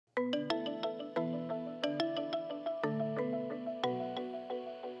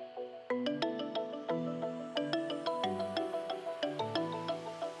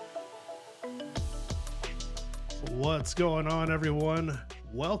What's going on, everyone?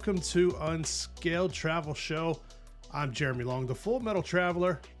 Welcome to Unscaled Travel Show. I'm Jeremy Long, the Full Metal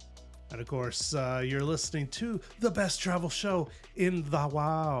Traveler. And of course, you're listening to the best travel show in the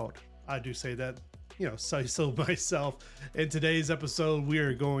world. I do say that, say so myself. In today's episode, we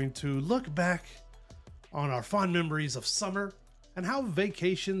are going to look back on our fond memories of summer and how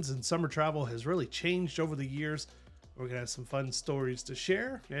vacations and summer travel has really changed over the years. We're going to have some fun stories to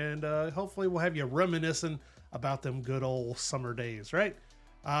share, and hopefully we'll have you reminiscing about them good old summer days, right?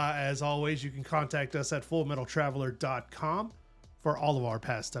 As always, you can contact us at fullmetaltraveler.com for all of our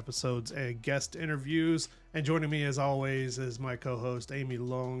past episodes and guest interviews. And joining me, as always, is my co-host, Amy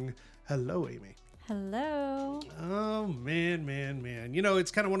Long. Hello, Amy. Hello. Oh, man.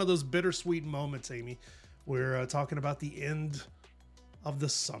 It's kind of one of those bittersweet moments, Amy. We're talking about the end of the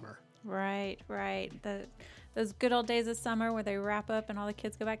summer. Right. Those good old days of summer where they wrap up and all the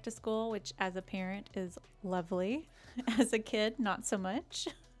kids go back to school, which as a parent is lovely. As a kid, not so much.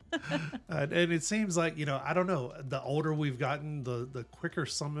 And it seems like, I don't know, the older we've gotten, the quicker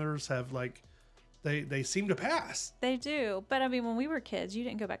summers have they seem to pass. They do. But I mean, when we were kids, you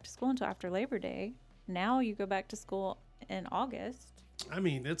didn't go back to school until after Labor Day. Now you go back to school in August. I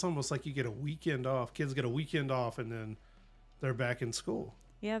mean, it's almost like you get a weekend off. Kids get a weekend off and then they're back in school.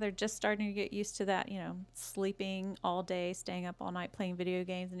 Yeah, they're just starting to get used to that, sleeping all day, staying up all night, playing video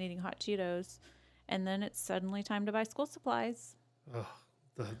games and eating hot Cheetos. And then it's suddenly time to buy school supplies. Oh,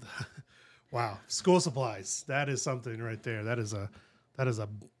 wow. School supplies. That is something right there. It'll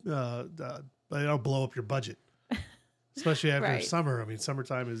blow up your budget, especially after Right. summer. I mean,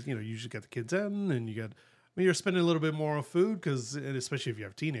 summertime is, you usually got the kids in and you're spending a little bit more on food because, especially if you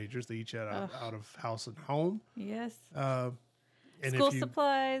have teenagers, they eat out of house and home. Yes. And School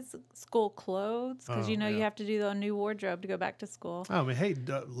supplies, school clothes, because you yeah. have to do the new wardrobe to go back to school. Oh, I mean, hey,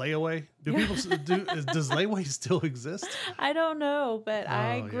 layaway. Does layaway still exist? I don't know, but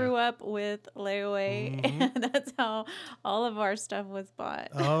I Oh, grew up with layaway, and that's how all of our stuff was bought.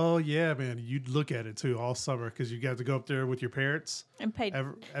 Oh yeah, man. You'd look at it too all summer because you got to go up there with your parents And paid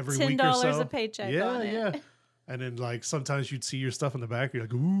every week or so. $10 a paycheck on it. Yeah. And then sometimes you'd see your stuff in the back. You're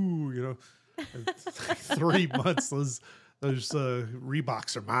like, ooh, it's like 3 months. Those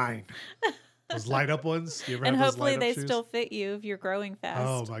Reeboks are mine. Those light up ones. You ever And have those hopefully light-up they shoes? still fit you if you're growing fast.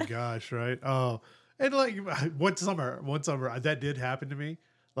 Oh my gosh, right? Oh, and one summer, that did happen to me.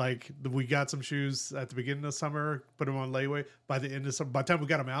 We got some shoes at the beginning of summer, put them on layaway. By the end of summer, by the time we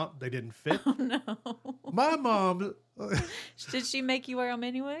got them out, they didn't fit. Oh, no. My mom, Did she make you wear them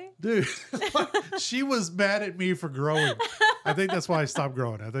anyway? dude, she was mad at me for growing. I think that's why I stopped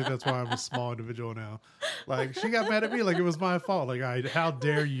growing. I think that's why I'm a small individual now. She got mad at me like it was my fault. How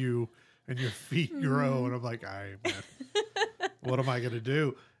dare you and your feet grow? And I'm like, all right, man, what am I going to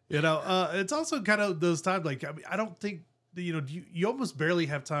do? It's also kind of those times, I don't think, you almost barely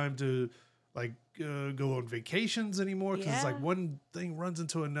have time to go on vacations anymore because it's Yeah. one thing runs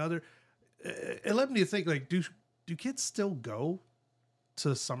into another. It led me to think, do kids still go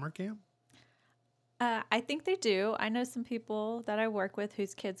to summer camp? I think they do. I know some people that I work with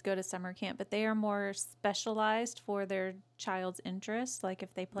whose kids go to summer camp, but they are more specialized for their child's interests. Like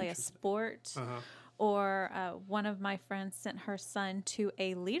if they play a sport, or one of my friends sent her son to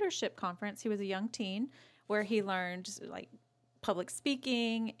a leadership conference. He was a young teen where he learned public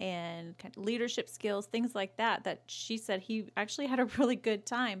speaking and kind of leadership skills, things like that. That she said he actually had a really good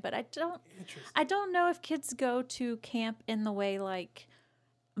time. But I don't know if kids go to camp in the way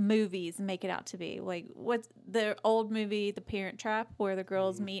movies make it out to be. What's the old movie, The Parent Trap, where the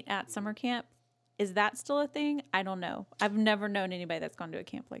girls meet at summer camp? Is that still a thing? I don't know. I've never known anybody that's gone to a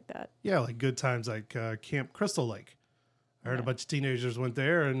camp like that. Yeah, good times Camp Crystal Lake. I heard a bunch of teenagers went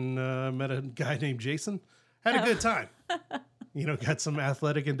there and met a guy named Jason. Had a good time. Got some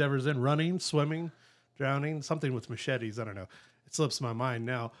athletic endeavors in, running, swimming, drowning, something with machetes. I don't know. It slips my mind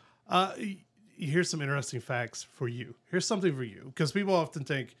now. Here's some interesting facts for you. Here's something for you. Because people often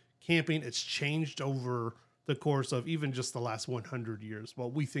think camping, it's changed over the course of even just the last 100 years.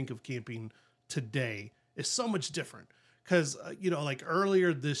 What we think of camping today is so much different. Because,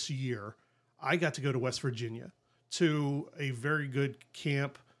 earlier this year, I got to go to West Virginia to a very good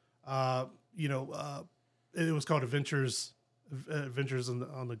camp. It was called Adventures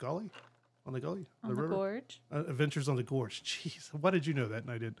on the Gully. On the Gully? On the Gorge? Adventures on the Gorge. Jeez, why did you know that?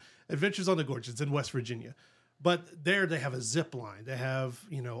 And I didn't. Adventures on the Gorge. It's in West Virginia. But there they have a zip line. They have,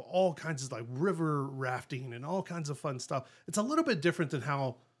 all kinds of river rafting and all kinds of fun stuff. It's a little bit different than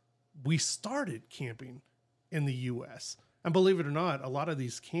how we started camping in the U.S. And believe it or not, a lot of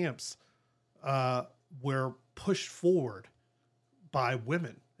these camps were pushed forward by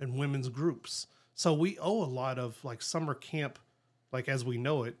women and women's groups. So we owe a lot of like summer camp, like as we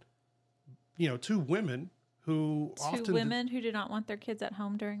know it, to women who To women who do not want their kids at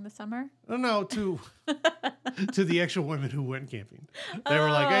home during the summer? no, to the actual women who went camping. They were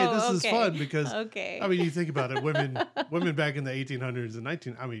like, "Hey, this is fun because I mean, you think about it, women back in the 1800s and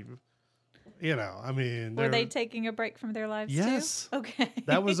were they taking a break from their lives yes. too? Okay.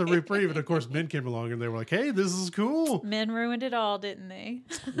 That was a reprieve. And of course, men came along and they were like, "Hey, this is cool." Men ruined it all, didn't they?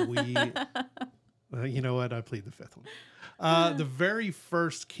 You know what? I plead the fifth one. The very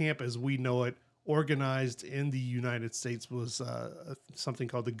first camp as we know it, organized in the United States, was something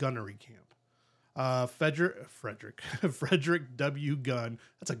called the Gunnery Camp. Frederick W. Gunn,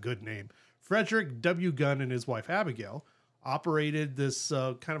 that's a good name. Frederick W. Gunn and his wife Abigail operated this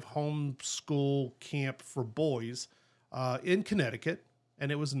kind of homeschool camp for boys in Connecticut,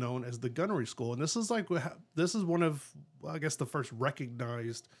 and it was known as the Gunnery School. And this is one of, I guess, the first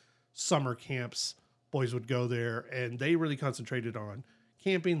recognized summer camps. Boys would go there, and they really concentrated on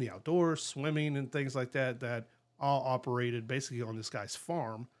camping, the outdoors, swimming, and things like that, that all operated basically on this guy's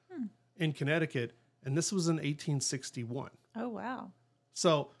farm in Connecticut. And this was in 1861. Oh, wow.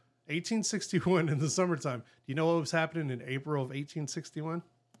 So 1861 in the summertime. Do you know what was happening in April of 1861?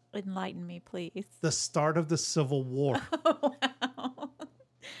 Enlighten me, please. The start of the Civil War. Oh, wow.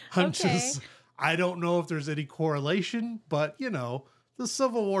 I don't know if there's any correlation, but the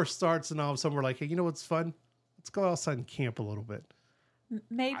Civil War starts and all of a sudden we're like, hey, you know what's fun? Let's go outside and camp a little bit.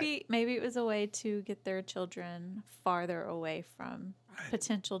 Maybe it was a way to get their children farther away from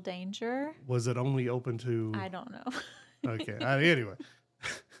potential danger. Was it only open to? I don't know. Okay. Anyway,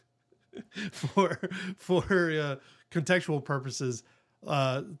 for contextual purposes,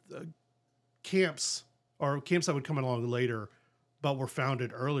 camps that would come along later, but were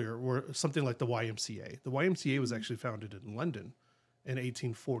founded earlier, were something like the YMCA. The YMCA was actually founded in London in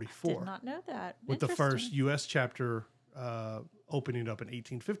 1844. Did not know that. With the first U.S. chapter opening up in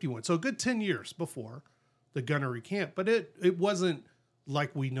 1851. So a good 10 years before the Gunnery Camp, but it wasn't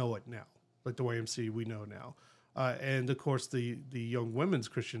like we know it now, like the YMCA we know now. And of course, the Young Women's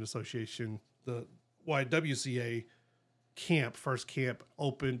Christian Association, the YWCA first camp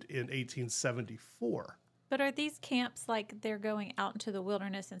opened in 1874. But are these camps like they're going out into the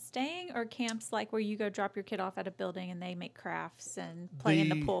wilderness and staying, or camps like where you go drop your kid off at a building and they make crafts and play in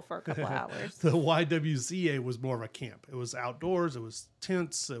the pool for a couple hours? The YWCA was more of a camp. It was outdoors. It was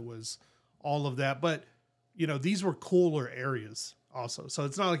tents. It was all of that. But, these were cooler areas also. So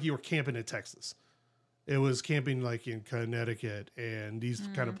it's not like you were camping in Texas. It was camping like in Connecticut and these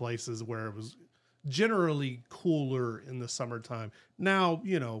kind of places where it was generally cooler in the summertime. Now,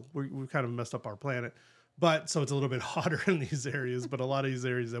 we've kind of messed up our planet. But so it's a little bit hotter in these areas, but a lot of these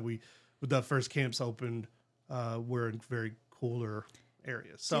areas that the first camps opened, were in very cooler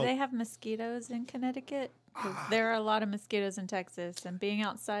areas. So do they have mosquitoes in Connecticut? 'Cause there are a lot of mosquitoes in Texas, and being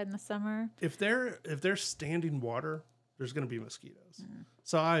outside in the summer. If they're standing water, there's going to be mosquitoes.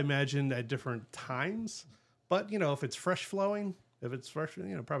 So I imagine at different times, but if it's fresh flowing,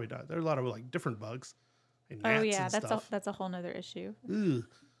 probably not. There are a lot of like different bugs. And gnats and stuff. That's a whole nother issue. Ugh.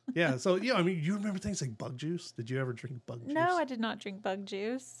 Yeah, so you remember things like bug juice? Did you ever drink bug juice? No, I did not drink bug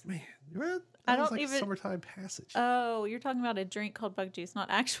juice. Man, that was like summertime passage. Oh, you're talking about a drink called bug juice, not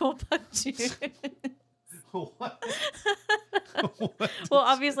actual bug juice. What? Well,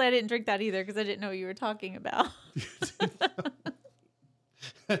 obviously I didn't drink that either because I didn't know what you were talking about.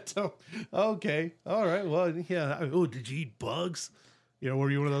 Okay, all right. Well, yeah. Oh, did you eat bugs?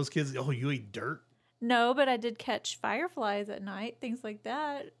 Were you one of those kids? Oh, you ate dirt? No, but I did catch fireflies at night, things like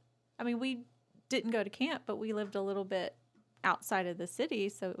that. I mean, we didn't go to camp, but we lived a little bit outside of the city,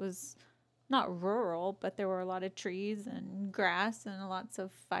 so it was not rural, but there were a lot of trees and grass and lots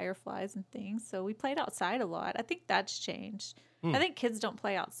of fireflies and things. So we played outside a lot. I think that's changed. I think kids don't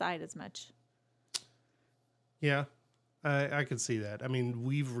play outside as much. Yeah, I can see that. I mean,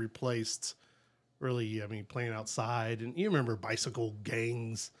 we've replaced playing outside, and you remember bicycle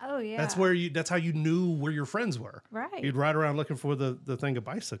gangs. Oh yeah. That's how you knew where your friends were. Right. You'd ride around looking for the thing of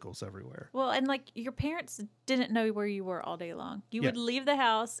bicycles everywhere. Well, and like your parents didn't know where you were all day long. You would leave the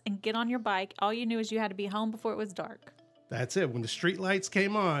house and get on your bike. All you knew is you had to be home before it was dark. That's it. When the street lights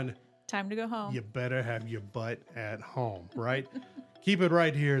came on, time to go home. You better have your butt at home, right? Keep it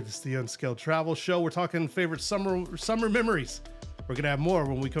right here. This is the Unscaled Travel Show. We're talking favorite summer memories. We're going to have more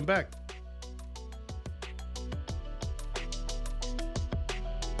when we come back.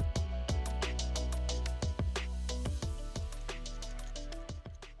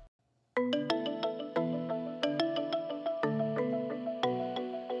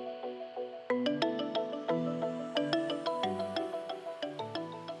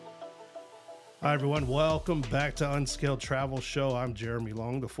 Hi, everyone. Welcome back to Unscaled Travel Show. I'm Jeremy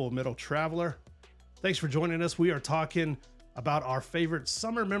Long, the Full Metal Traveler. Thanks for joining us. We are talking about our favorite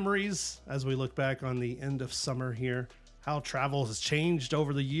summer memories as we look back on the end of summer here, how travel has changed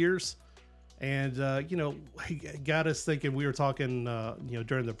over the years. And, got us thinking. We were talking,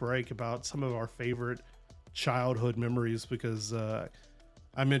 during the break about some of our favorite childhood memories because I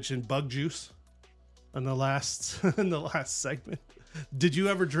mentioned bug juice in the last segment. Did you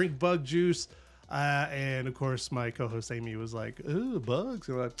ever drink bug juice? And of course, my co-host Amy was like, "Ooh, bugs!"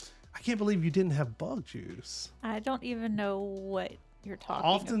 And I'm like, I can't believe you didn't have bug juice. I don't even know what you're talking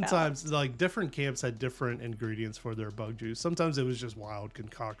Oftentimes, about. like different camps had different ingredients for their bug juice. Sometimes it was just wild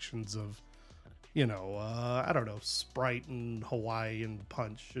concoctions of, I don't know, Sprite and Hawaiian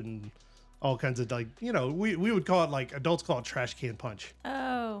punch and all kinds of we would call it like adults call it trash can punch.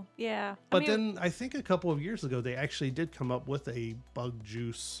 Oh, yeah. But then I think a couple of years ago, they actually did come up with a bug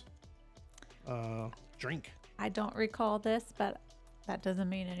juice drink. I don't recall this, but that doesn't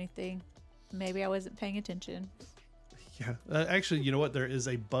mean anything. Maybe I wasn't paying attention. Yeah. Actually, you know what? There is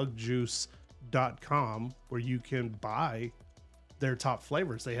a bugjuice.com where you can buy their top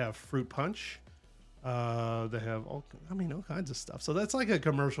flavors. They have fruit punch. They have all kinds of stuff. So that's like a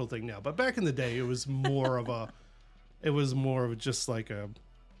commercial thing now. But back in the day, it was more of just like a,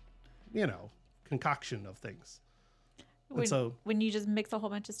 concoction of things. When you just mix a whole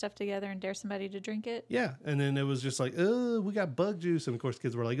bunch of stuff together and dare somebody to drink it? Yeah. And then it was just like, oh, we got bug juice. And of course,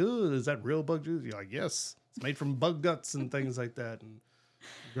 kids were like, oh, is that real bug juice? You're like, yes. It's made from bug guts and things like that. And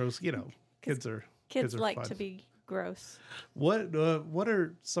gross, kids are like fun. to be gross. What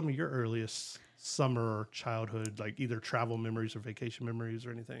are some of your earliest summer or childhood, like either travel memories or vacation memories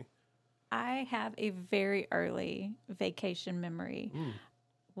or anything? I have a very early vacation memory.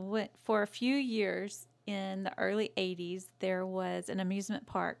 For a few years in the early 80s, there was an amusement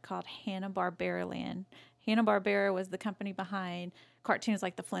park called Hanna-Barbera Land. Hanna-Barbera was the company behind cartoons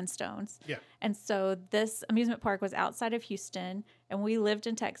like the Flintstones. Yeah. And so this amusement park was outside of Houston, and we lived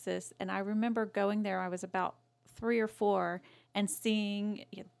in Texas. And I remember going there, I was about 3 or 4, and seeing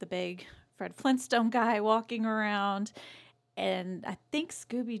the big Fred Flintstone guy walking around, and I think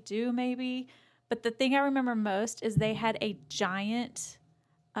Scooby-Doo maybe. But the thing I remember most is they had a giant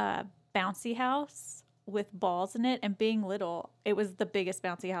bouncy house with balls in it, and being little, it was the biggest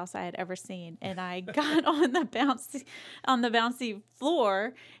bouncy house I had ever seen. And I got on the bouncy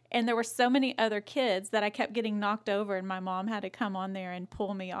floor, and there were so many other kids that I kept getting knocked over, and my mom had to come on there and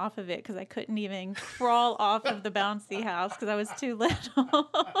pull me off of it because I couldn't even crawl off of the bouncy house because I was too little.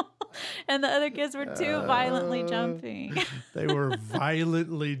 And the other kids were too violently jumping. They were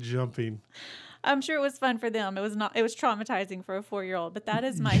violently jumping. I'm sure it was fun for them. It was not. It was traumatizing for a 4-year-old. But that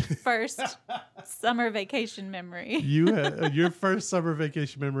is my first summer vacation memory. Your first summer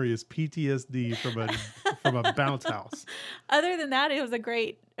vacation memory is PTSD from a bounce house. Other than that, it was a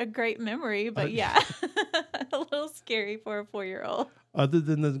great memory. But yeah, a little scary for a 4-year-old. Other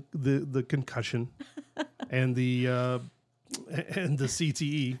than the concussion and the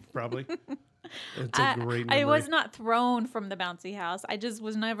CTE, probably. It's a great memory. I was not thrown from the bouncy house. I just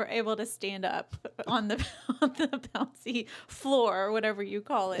was never able to stand up on the bouncy floor or whatever you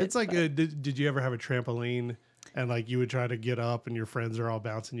call it. It's like, did you ever have a trampoline and like you would try to get up and your friends are all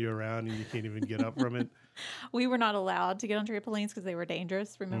bouncing you around and you can't even get up from it? We were not allowed to get on trampolines because they were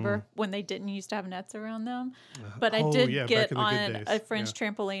dangerous. Remember when they didn't used to have nets around them? But I did get on a French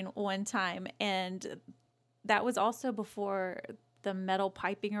trampoline one time, and that was also before the metal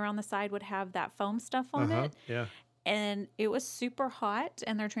piping around the side would have that foam stuff on it. Yeah. And it was super hot,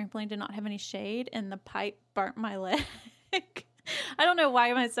 and their trampoline did not have any shade, and the pipe burnt my leg. I don't know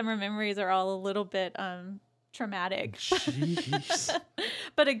why my summer memories are all a little bit traumatic. Jeez.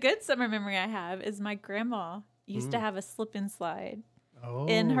 But a good summer memory I have is my grandma used to have a slip and slide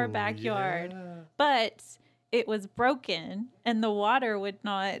in her backyard. Yeah. But it was broken, and the water would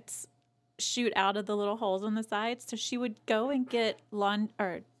not shoot out of the little holes on the sides, so she would go and get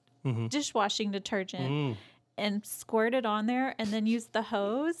dishwashing detergent and squirt it on there and then use the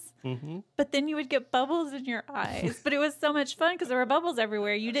hose. But then you would get bubbles in your eyes. But it was so much fun because there were bubbles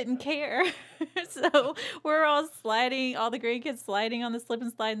everywhere. You didn't care. So we're all sliding, all the grandkids sliding on the slip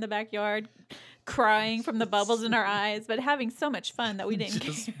and slide in the backyard, crying from the bubbles in our eyes, but having so much fun that we didn't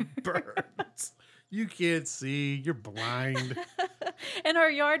care. Burns. You can't see. You're blind. And our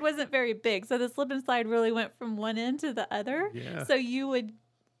yard wasn't very big, so the slip and slide really went from one end to the other. Yeah. So you would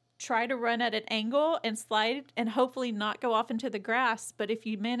try to run at an angle and slide and hopefully not go off into the grass. But if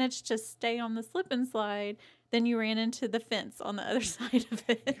you managed to stay on the slip and slide, then you ran into the fence on the other side of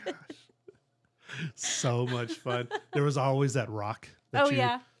it. Gosh. So much fun. There was always that rock.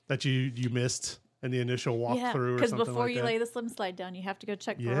 that you missed in the initial walkthrough or because something before like you that. lay the slip and slide down, you have to go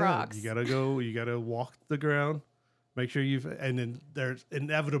check for Yeah, rocks. you gotta walk the ground, make sure and then there's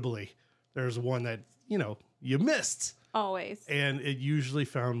inevitably there's one that, you missed. Always. And it usually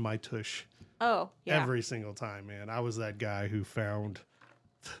found my tush. Oh, yeah. Every single time, man. I was that guy who found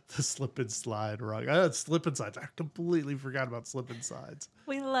the slip and slide rock. I had slip and slides. I completely forgot about slip and slides.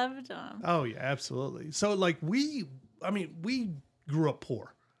 We loved them. Oh yeah, absolutely. So like we grew up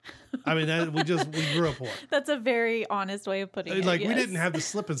poor. I mean, we grew up poor. That's a very honest way of putting it. Like we yes. didn't have the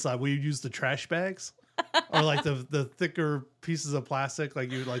slip and slide. We used the trash bags. Or like the thicker pieces of plastic, like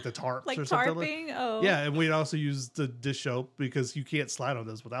the tarps like or something. tarping. Oh, yeah, and we'd also use the dish soap because you can't slide on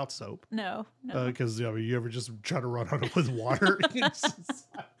those without soap. No. Because you ever just try to run on it with water? You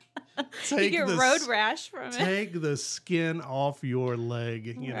get road rash from it. Take the skin off your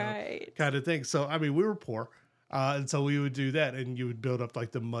leg, right. kind of thing. So I mean, we were poor, and so we would do that, and you would build up like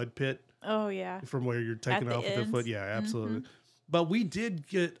the mud pit. Oh yeah. From where you're taking it off with the foot. Yeah, absolutely. Mm-hmm. But we did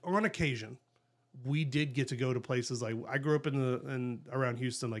get on occasion. We did get to go to places like I grew up in around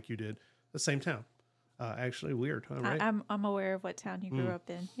Houston, like you did, the same town. Actually, weird, huh, right? I'm aware of what town you grew up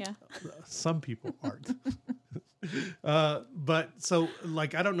in. Yeah. Some people aren't. But so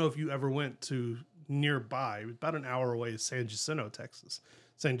like I don't know if you ever went to nearby, about an hour away, is San Jacinto, Texas.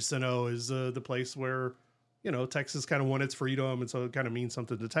 San Jacinto is the place where Texas kind of won its freedom, and so it kind of means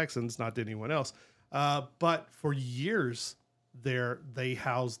something to Texans, not to anyone else. But for years. They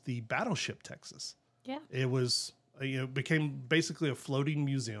housed the battleship Texas. Yeah, it was became basically a floating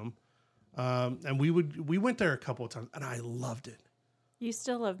museum, and we went there a couple of times, and I loved it. You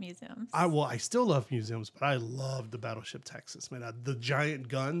still love museums? I still love museums, but I loved the battleship Texas. Man, the giant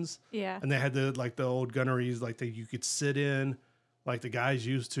guns. Yeah, and they had the old gunneries that you could sit in, like the guys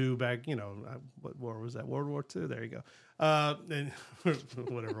used to back. What war was that? World War II. There you go. And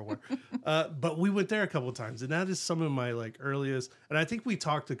whatever war. But we went there a couple of times, and that is some of my like earliest. And I think we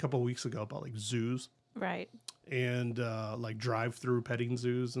talked a couple of weeks ago about like zoos, right? And like drive-through petting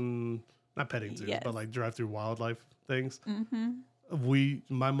zoos, and not petting zoos, but like drive-through wildlife things. Mm-hmm.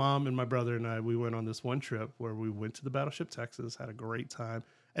 My mom and my brother and I, we went on this one trip where we went to the battleship Texas, had a great time,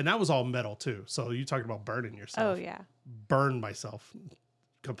 and that was all metal too. So you talking about burning yourself? Oh yeah, burned myself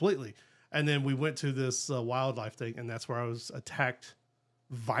completely. And then we went to this wildlife thing, and that's where I was attacked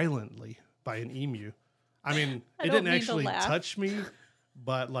violently by an emu. I mean, it didn't actually touch me,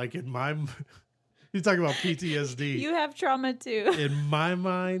 but like you talk about PTSD. You have trauma too. In my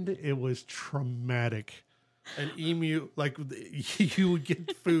mind, it was traumatic. An emu, like you would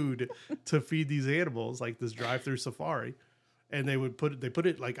get food to feed these animals, like this drive-through safari, and they put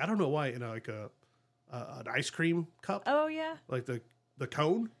it like I don't know why in an ice cream cup. Oh yeah, like the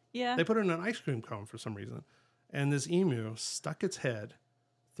cone. Yeah. They put it in an ice cream cone for some reason. And this emu stuck its head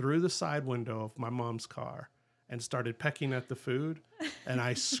through the side window of my mom's car and started pecking at the food. And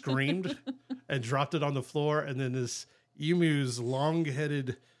I screamed and dropped it on the floor. And then this emu's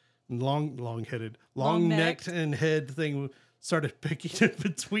long-necked and head thing started picking it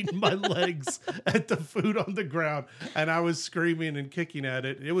between my legs at the food on the ground. And I was screaming and kicking at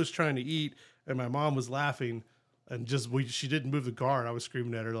it. It was trying to eat, and my mom was laughing. And she didn't move the car, and I was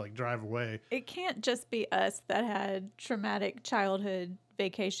screaming at her to like drive away. It can't just be us that had traumatic childhood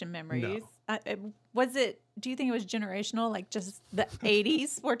vacation memories. No. Do you think it was generational? Like just the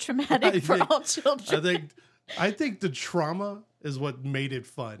 80s were traumatic for all children? I think the trauma is what made it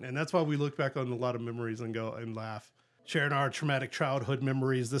fun. And that's why we look back on a lot of memories and go and laugh. Sharing our traumatic childhood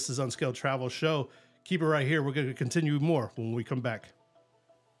memories. This is Unscaled Travel Show. Keep it right here. We're going to continue more when we come back.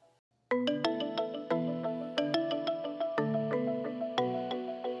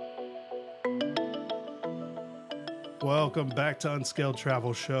 Welcome back to Unscaled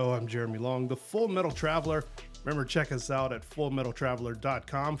Travel Show. I'm Jeremy Long, the Full Metal Traveler. Remember, check us out at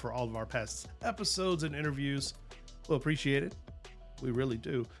fullmetaltraveler.com for all of our past episodes and interviews. We'll appreciate it. We really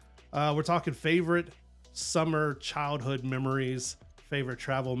do. We're talking favorite summer childhood memories, favorite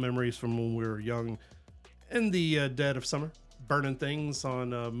travel memories from when we were young in the dead of summer, burning things on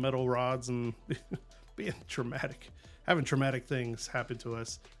metal rods and being traumatic, having traumatic things happen to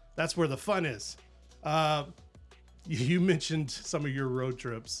us. That's where the fun is. You mentioned some of your road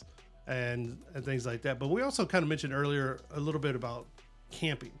trips and things like that, but we also kind of mentioned earlier a little bit about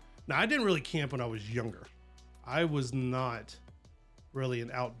camping. Now, I didn't really camp when I was younger. I was not really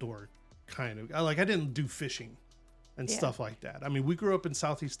an outdoor kind of, I didn't do fishing and stuff like that. I mean, we grew up in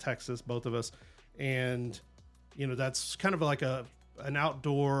Southeast Texas, both of us, and that's kind of like an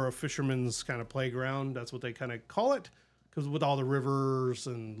outdoor fisherman's kind of playground. That's what they kind of call it, because with all the rivers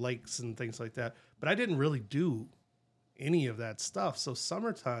and lakes and things like that. But I didn't really do any of that stuff. So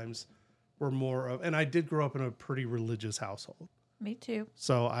summer times were more of, and I did grow up in a pretty religious household. Me too.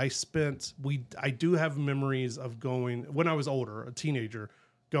 So I do have memories of going, when I was older, a teenager,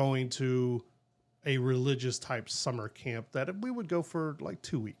 going to a religious type summer camp that we would go for like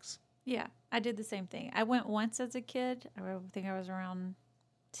 2 weeks. Yeah, I did the same thing. I went once as a kid. I think I was around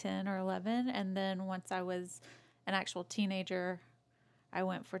 10 or 11. And then once I was an actual teenager, I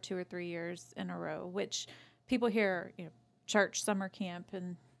went for 2 or 3 years in a row, which people hear, church summer camp,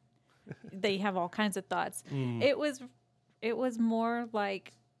 and they have all kinds of thoughts. It was more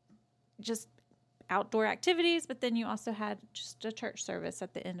like just outdoor activities, but then you also had just a church service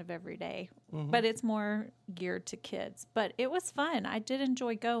at the end of every day. But it's more geared to kids. But it was fun. I did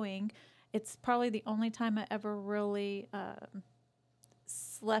enjoy going. It's probably the only time I ever really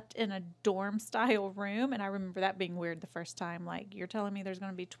slept in a dorm style room. And I remember that being weird the first time. Like, you're telling me there's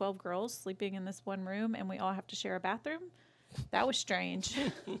going to be 12 girls sleeping in this one room and we all have to share a bathroom? That was strange.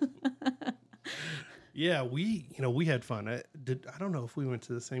 Yeah, we had fun. I don't know if we went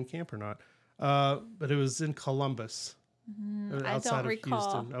to the same camp or not, but it was in Columbus, outside of recall.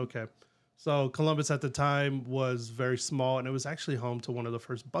 Houston. Okay, so Columbus at the time was very small, and it was actually home to one of the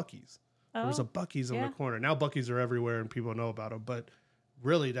first Buc-ee's. There was a Buc-ee's on the corner. Now Buc-ee's are everywhere, and people know about them. But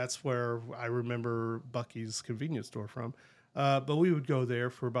really, that's where I remember Buc-ee's convenience store from. But we would go there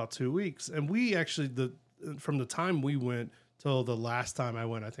for about 2 weeks, and we actually from the time we went till the last time I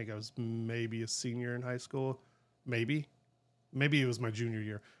went, I think I was maybe a senior in high school. Maybe it was my junior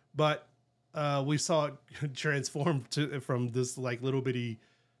year. But we saw it transform from this like little bitty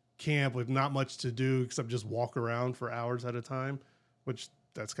camp with not much to do except just walk around for hours at a time, which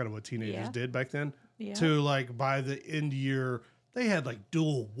that's kind of what teenagers did back then, to like by the end year, they had like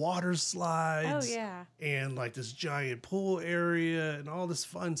dual water slides. Oh, yeah. And like this giant pool area and all this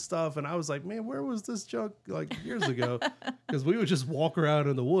fun stuff. And I was like, man, where was this junk like years ago? Because we would just walk around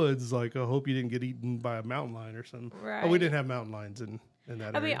in the woods. Like, I hope you didn't get eaten by a mountain lion or something. Right. Oh, we didn't have mountain lions in that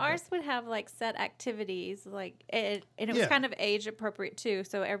area. I mean, ours would have like set activities, like and it was kind of age appropriate too.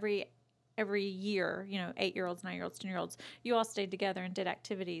 So every year, 8-year-olds, 9-year-olds, 10-year-olds, you all stayed together and did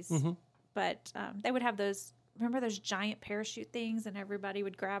activities. But they would have those. Remember those giant parachute things, and everybody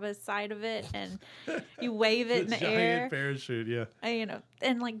would grab a side of it, and you wave it in the air. Giant parachute, yeah.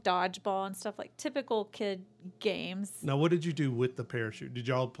 And like dodgeball and stuff, like typical kid games. Now, what did you do with the parachute? Did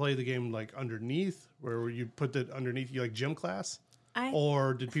y'all play the game like underneath, where you put it underneath you, like gym class?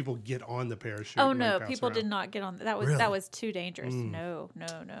 Or did people get on the parachute? Oh no, people did not get on. That was too dangerous. No.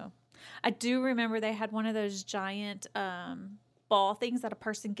 I do remember they had one of those giant ball things that a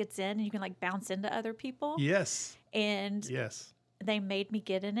person gets in and you can like bounce into other people. Yes. And they made me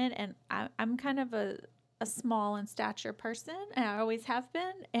get in it, and I'm kind of a small in stature person, and I always have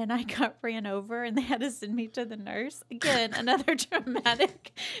been, and I got ran over and they had to send me to the nurse. Again, another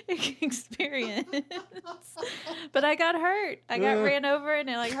traumatic experience. But I got hurt. I got ran over and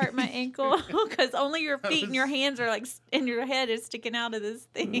it like hurt my ankle because only your feet and your hands are like, and your head is sticking out of this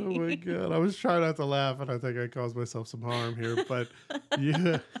thing. Oh my God. I was trying not to laugh, and I think I caused myself some harm here, but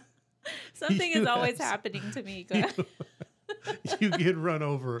yeah. Something is always happening to me. You get run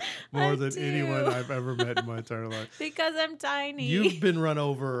over more than anyone I've ever met in my entire life. Because I'm tiny. You've been run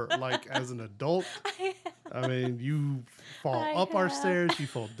over like as an adult. I mean, you fall up our stairs. You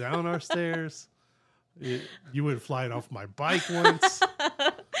fall down our stairs. You went flying off my bike once.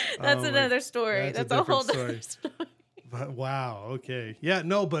 That's another story. That's a whole other story. But wow. Okay. Yeah.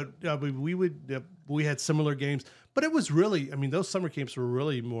 No. But we had similar games. But it was really. I mean, those summer camps were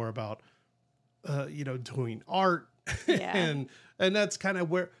really more about, doing art. Yeah. and that's kind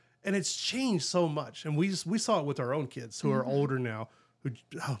of where, and it's changed so much. And we saw it with our own kids who are older now, who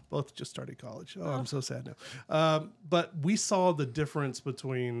both just started college. Oh, I'm so sad now. But we saw the difference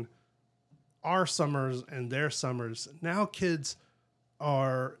between our summers and their summers. Now kids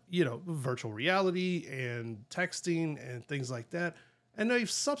are, virtual reality and texting and things like that. And they've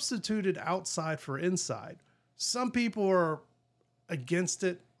substituted outside for inside. Some people are against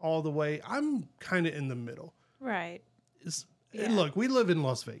it all the way. I'm kind of in the middle. Right. Look, we live in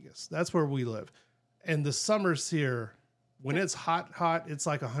Las Vegas. That's where we live. And the summers here, when it's hot, it's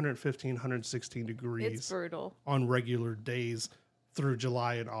like 115, 116 degrees. It's brutal. On regular days through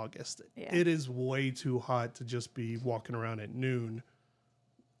July and August. Yeah. It is way too hot to just be walking around at noon,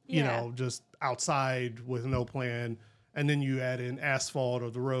 just outside with no plan. And then you add in asphalt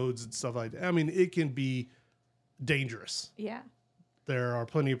or the roads and stuff like that. I mean, it can be dangerous. Yeah. There are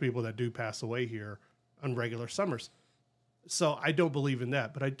plenty of people that do pass away here on regular summers. So I don't believe in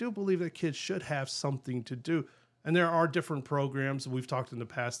that, but I do believe that kids should have something to do. And there are different programs. We've talked in the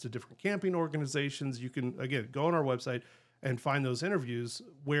past to different camping organizations. You can, again, go on our website and find those interviews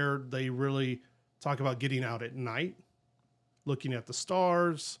where they really talk about getting out at night, looking at the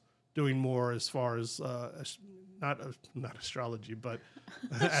stars, doing more as far as not astrology, but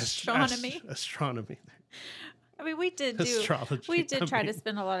astronomy. Astronomy. I mean, we did try to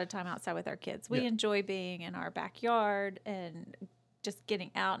spend a lot of time outside with our kids. We enjoy being in our backyard and just getting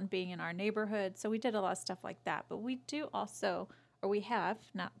out and being in our neighborhood. So we did a lot of stuff like that. But we do also, or we have,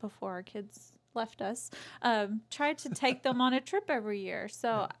 not before our kids left us, tried to take them on a trip every year.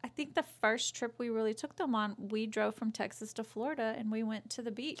 So I think the first trip we really took them on, we drove from Texas to Florida and we went to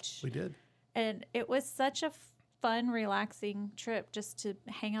the beach. We did. And it was such a fun, relaxing trip just to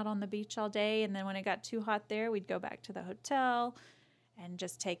hang out on the beach all day. And then when it got too hot there, we'd go back to the hotel and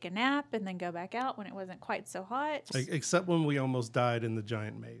just take a nap and then go back out when it wasn't quite so hot. Except when we almost died in the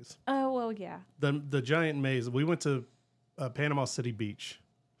giant maze. Oh, well, yeah. The giant maze, we went to Panama City Beach,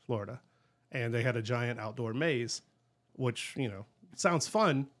 Florida, and they had a giant outdoor maze, which, sounds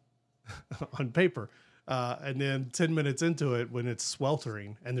fun on paper. And then 10 minutes into it, when it's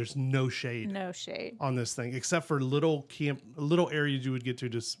sweltering and there's no shade on this thing, except for little areas you would get to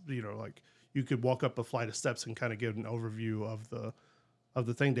just, like you could walk up a flight of steps and kind of get an overview of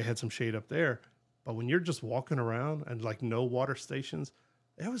the thing. They had some shade up there, but when you're just walking around and like no water stations,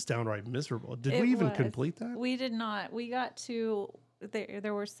 it was downright miserable. Did we even complete that? We did not. We got to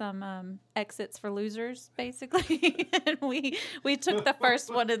there were some exits for losers, basically, and we took the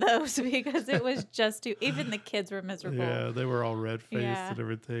first one of those because it was just too. Even the kids were miserable. Yeah, they were all red faced and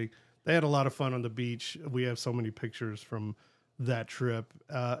everything. They had a lot of fun on the beach. We have so many pictures from that trip,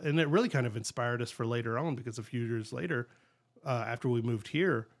 and it really kind of inspired us for later on because a few years later, after we moved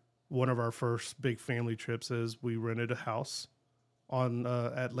here, one of our first big family trips is we rented a house on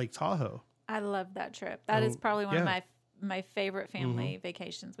at Lake Tahoe. I love that trip. That is probably one of my favorite family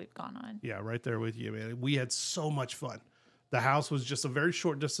vacations we've gone on. Yeah, right there with you, man. We had so much fun. The house was just a very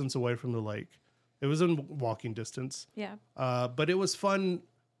short distance away from the lake. It was in walking distance. Yeah. But it was fun.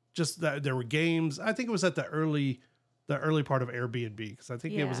 Just that there were games. I think it was at the early part of Airbnb because I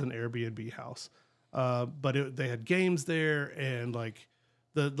think it was an Airbnb house. But they had games there and like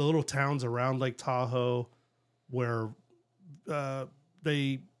the little towns around Lake Tahoe where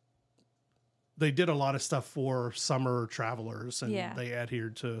they did a lot of stuff for summer travelers and they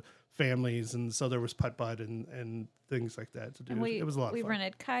adhered to families. And so there was putt-putt and things like that to do. It was a lot of fun. We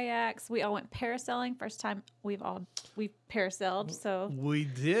rented kayaks. We all went parasailing. First time we've parasailed. So we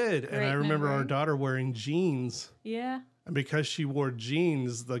did. And I remember our daughter wearing jeans. Yeah. And because she wore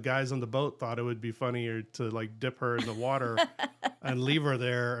jeans, the guys on the boat thought it would be funnier to like dip her in the water and leave her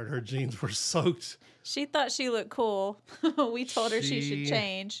there. And her jeans were soaked. She thought she looked cool. We told her she should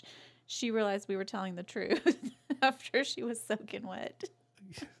change. She realized we were telling the truth after she was soaking wet.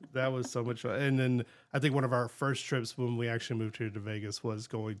 That was so much fun. And then I think one of our first trips when we actually moved here to Vegas was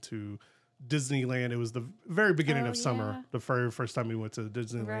going to Disneyland. It was the very beginning of summer, the very first time we went to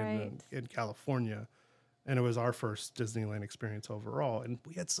Disneyland in California. And it was our first Disneyland experience overall. And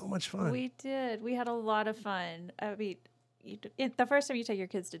we had so much fun. We did. We had a lot of fun. I mean, the first time you take your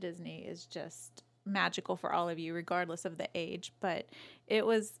kids to Disney is just magical for all of you, regardless of the age. But it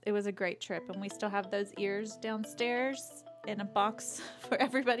was a great trip. And we still have those ears downstairs in a box for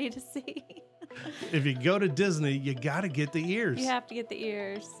everybody to see. If you go to Disney, you got to get the ears. You have to get the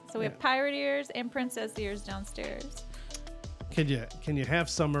ears. So we have pirate ears and princess ears downstairs. Can you have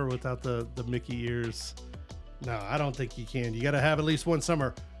summer without the Mickey ears? No, I don't think you can. You got to have at least one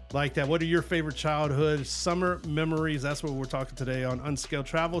summer like that. What are your favorite childhood summer memories? That's what we're talking today on Unscaled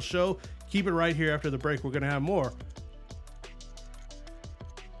Travel Show. Keep it right here after the break. We're going to have more.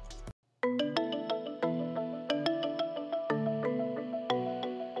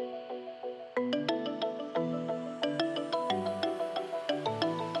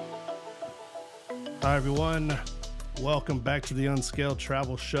 Hi, everyone. Welcome back to the Unscaled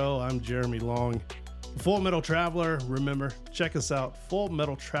Travel Show. I'm Jeremy Long, Full Metal Traveler. Remember, check us out,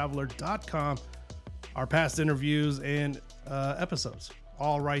 fullmetaltraveler.com. Our past interviews and episodes,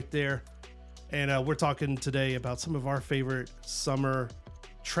 all right there. And we're talking today about some of our favorite summer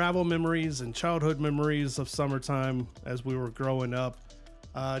travel memories and childhood memories of summertime as we were growing up.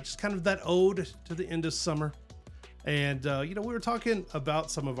 Just kind of that ode to the end of summer. And, we were talking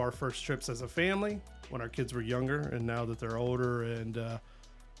about some of our first trips as a family when our kids were younger and now that they're older. And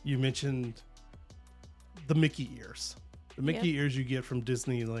you mentioned the Mickey ears. The Mickey ears you get from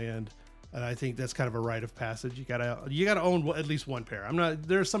Disneyland. And I think that's kind of a rite of passage. You gotta own at least one pair.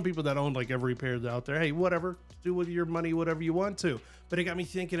 There are some people that own like every pair out there. Hey, whatever, do with your money whatever you want to. But it got me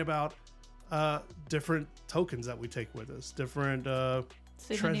thinking about different tokens that we take with us, different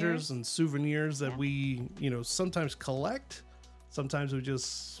Souvenirs. treasures and souvenirs that we, sometimes collect. Sometimes we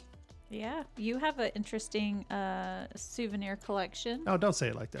just... Yeah, you have an interesting souvenir collection. Oh, don't say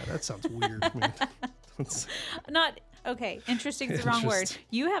it like that. That sounds weird. Man. Not okay. Interesting is the wrong word.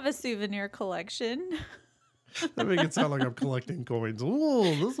 You have a souvenir collection. That makes it sound like I'm collecting coins.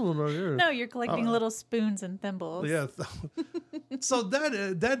 Oh, this one right here. No, you're collecting little spoons and thimbles. Yeah. So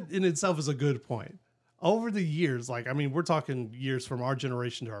that in itself is a good point. Over the years, we're talking years from our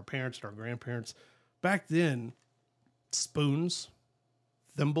generation to our parents and our grandparents. Back then, spoons,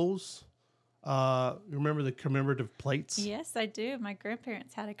 thimbles. Remember the commemorative plates? Yes, I do. My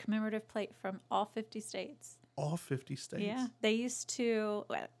grandparents had a commemorative plate from all 50 states. All 50 states? Yeah. They used to,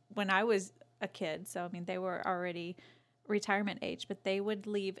 when I was a kid, so they were already retirement age, but they would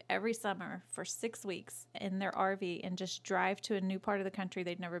leave every summer for 6 weeks in their RV and just drive to a new part of the country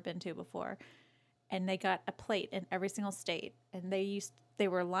they'd never been to before. And they got a plate in every single state. And they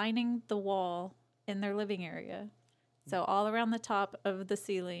were lining the wall in their living area. So all around the top of the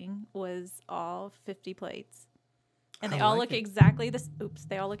ceiling was all 50 plates. And they all look exactly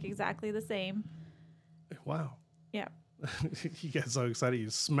they all look exactly the same. Wow. Yeah. You got so excited you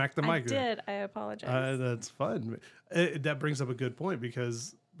smacked the mic. I did. I apologize. That's fun. That brings up a good point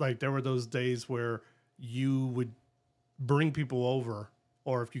because there were those days where you would bring people over,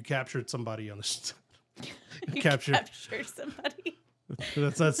 or if you captured somebody on the captured somebody.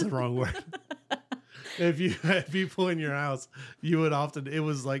 That's the wrong word. If you had people in your house, you would often, it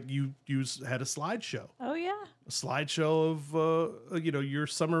was like you had a slideshow. Oh yeah. A slideshow of your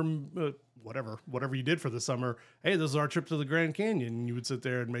summer whatever you did for the summer. Hey, this is our trip to the Grand Canyon. And you would sit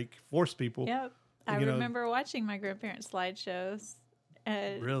there and force people. Yep. I remember watching my grandparents' slideshows.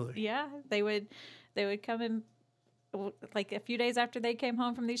 Really? Yeah. They would come in a few days after they came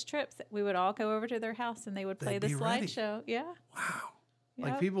home from these trips. We would all go over to their house and they would play the slideshow. Yeah. Wow.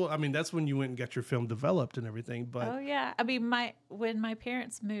 Yep. People, that's when you went and got your film developed and everything. But oh yeah. When my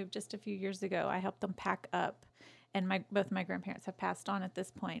parents moved just a few years ago, I helped them pack up. And both my grandparents have passed on at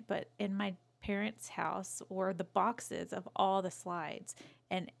this point, but in my parents' house were the boxes of all the slides.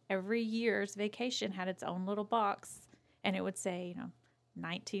 And every year's vacation had its own little box, and it would say,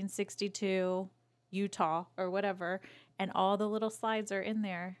 1962, Utah, or whatever. And all the little slides are in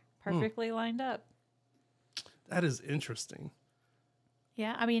there, perfectly lined up. That is interesting.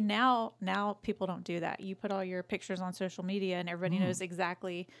 Yeah, now people don't do that. You put all your pictures on social media, and everybody knows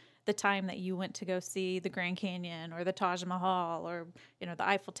exactly the time that you went to go see the Grand Canyon or the Taj Mahal or, the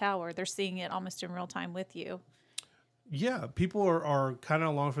Eiffel Tower. They're seeing it almost in real time with you. Yeah, people are kind of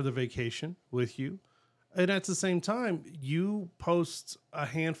along for the vacation with you. And at the same time, you post a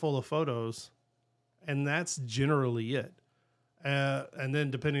handful of photos, and that's generally it. And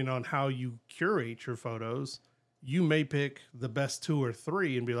then depending on how you curate your photos, you may pick the best 2 or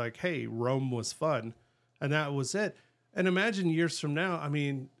 3 and be like, hey, Rome was fun. And that was it. And imagine years from now,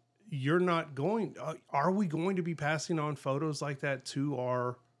 you're not going, are we going to be passing on photos like that to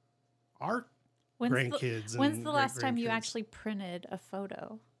our grandkids? When's the last time you actually printed a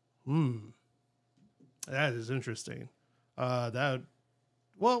photo? That is interesting. Maybe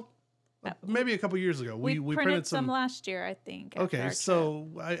a couple years ago. We printed some last year, I think. Okay, so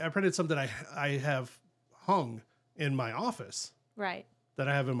I printed some that I have hung in my office. Right. That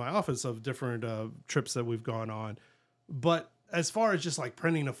I have in my office of different trips that we've gone on. But as far as just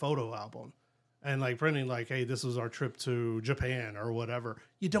printing a photo album and printing hey, this was our trip to Japan or whatever,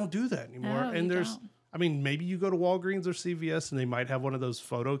 you don't do that anymore. No, and maybe you go to Walgreens or CVS and they might have one of those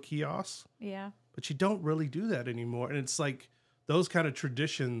photo kiosks. Yeah. But you don't really do that anymore. And it's those kind of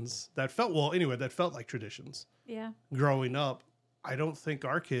traditions that felt like traditions. Yeah. Growing up, I don't think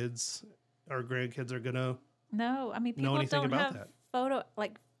our kids or grandkids are going to people don't have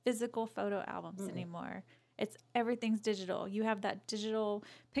physical photo albums anymore. Everything's digital. You have that digital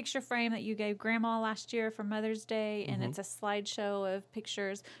picture frame that you gave Grandma last year for Mother's Day, and it's a slideshow of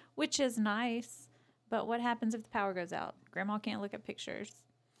pictures, which is nice. But what happens if the power goes out? Grandma can't look at pictures.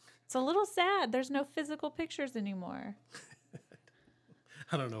 It's a little sad. There's no physical pictures anymore.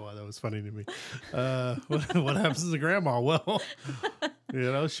 I don't know why that was funny to me. What happens to Grandma? Well,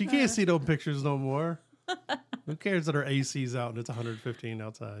 she can't see no pictures no more. Who cares that our AC's out and it's 115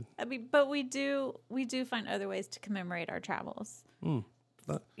 outside? But we do find other ways to commemorate our travels.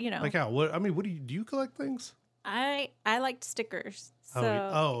 Like how? What do you collect things? I liked stickers. So,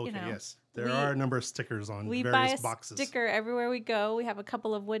 okay, yes. There are a number of stickers on various boxes. We buy a sticker everywhere we go. We have a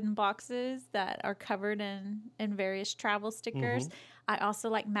couple of wooden boxes that are covered in various travel stickers. I also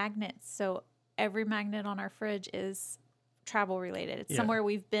like magnets. So every magnet on our fridge is travel related. It's somewhere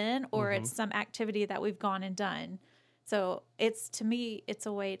we've been, or it's some activity that we've gone and done. So to me, it's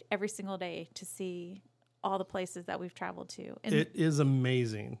a way every single day to see all the places that we've traveled to. And it is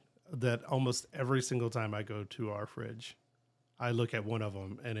amazing that almost every single time I go to our fridge, I look at one of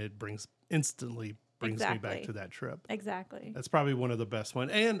them and it instantly brings me back to that trip. Exactly. That's probably one of the best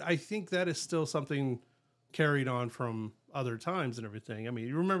ones. And I think that is still something carried on from other times and everything. I mean,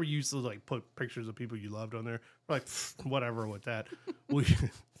 you remember you used to like put pictures of people you loved on there? We're like, whatever with that.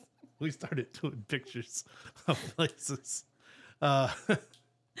 We started doing pictures of places.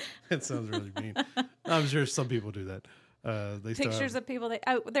 It sounds really mean. I'm sure some people do that. Pictures of people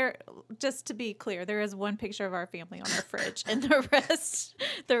there. Just to be clear, there is one picture of our family on our fridge, and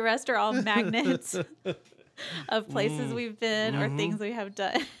the rest are all magnets of places we've been or things we have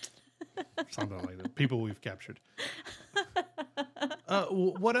done. Something like that. People we've captured.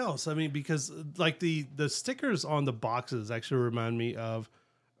 What else? I mean, because like the stickers on the boxes actually remind me of.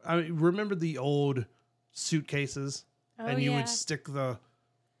 I mean, remember the old suitcases, and you would stick the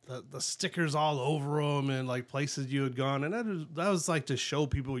stickers all over them and like places you had gone, and that was like to show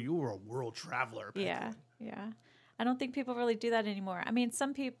people you were a world traveler. Yeah. I don't think people really do that anymore. I mean,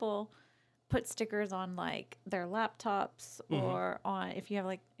 some people put stickers on like their laptops or on, if you have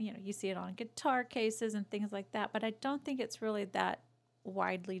like, you see it on guitar cases and things like that, but I don't think it's really that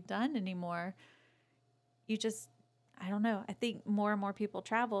widely done anymore. I don't know. I think more and more people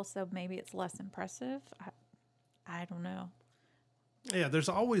travel, so maybe it's less impressive. I don't know. Yeah, there's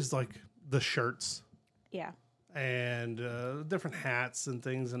always like the shirts. Yeah. And different hats and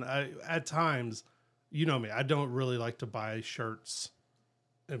things. And at times, you know me, I don't really like to buy shirts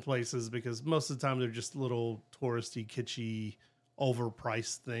in places because most of the time they're just little touristy, kitschy,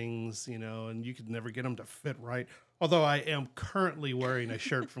 overpriced things, and you could never get them to fit right. Although I am currently wearing a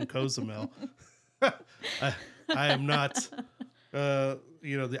shirt from Cozumel. I am not,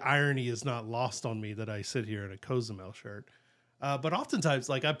 the irony is not lost on me that I sit here in a Cozumel shirt. But oftentimes,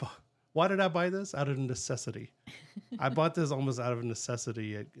 like, why did I buy this? Out of necessity. I bought this almost out of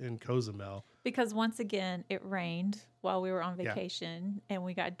necessity in Cozumel. Because once again, it rained while we were on vacation and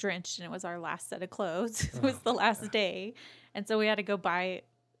we got drenched and it was our last set of clothes. It was the last day. And so we had to go buy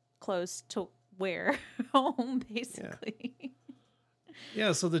clothes to wear home, basically.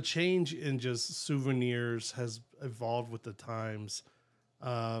 Yeah, so the change in just souvenirs has evolved with the times.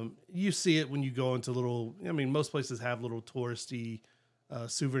 You see it when you go into most places have little touristy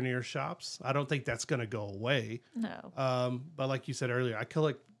souvenir shops. I don't think that's going to go away. No. But like you said earlier, I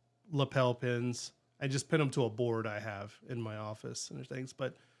collect lapel pins. I just pin them to a board I have in my office and things.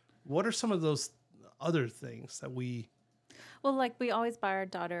 But what are some of those other things that we... Well, like we always buy our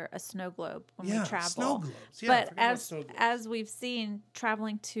daughter a snow globe when we travel. Snow globes. Yeah, but as we've seen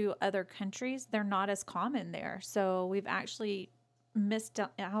traveling to other countries, they're not as common there. So we've actually missed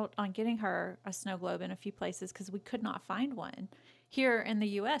out on getting her a snow globe in a few places because we could not find one. Here in the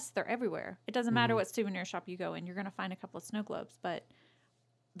U.S., they're everywhere. It doesn't matter what souvenir shop you go in. You're going to find a couple of snow globes, but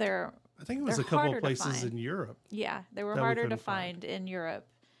I think it was a couple of places in Europe. Yeah, they were harder to find in Europe.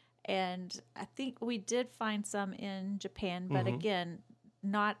 And I think we did find some in Japan, but again,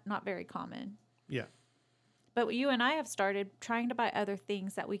 not very common. Yeah. But you and I have started trying to buy other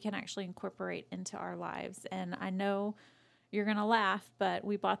things that we can actually incorporate into our lives. And I know you're going to laugh, but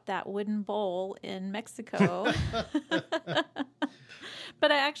we bought that wooden bowl in Mexico.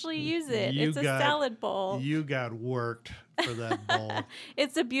 But I actually use it. It's a salad bowl. You got worked for that bowl.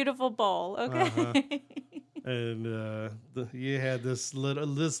 It's a beautiful bowl. Okay. And you had this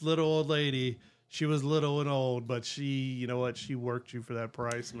little old lady. She was little and old, but she worked you for that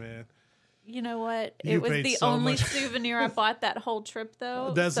price, man. You know what? It was the only souvenir I bought that whole trip,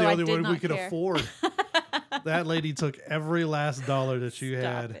 though. That's the only one we could afford. That lady took every last dollar that you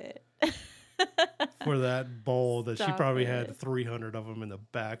had for that bowl that she probably had 300 of them in the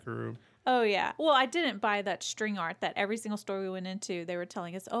back room. Oh, yeah. Well, I didn't buy that string art that every single store we went into, they were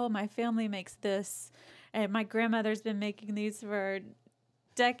telling us, oh, my family makes this, and my grandmother's been making these for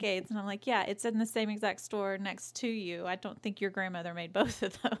decades. And I'm like, yeah, it's in the same exact store next to you. I don't think your grandmother made both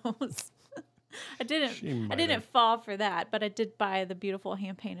of those. I didn't fall for that, but I did buy the beautiful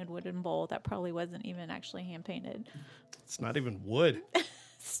hand-painted wooden bowl that probably wasn't even actually hand-painted. It's not even wood.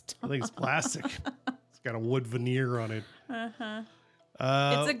 I think it's plastic. It's got a wood veneer on it.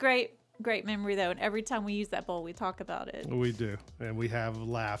 It's a great memory, though, and every time we use that bowl, we talk about it. We do, and we have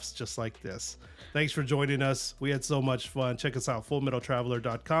laughs just like this. Thanks for joining us. We had so much fun. Check us out,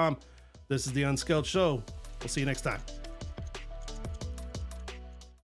 fullmetaltraveler.com. This is the Unscaled Show. We'll see you next time.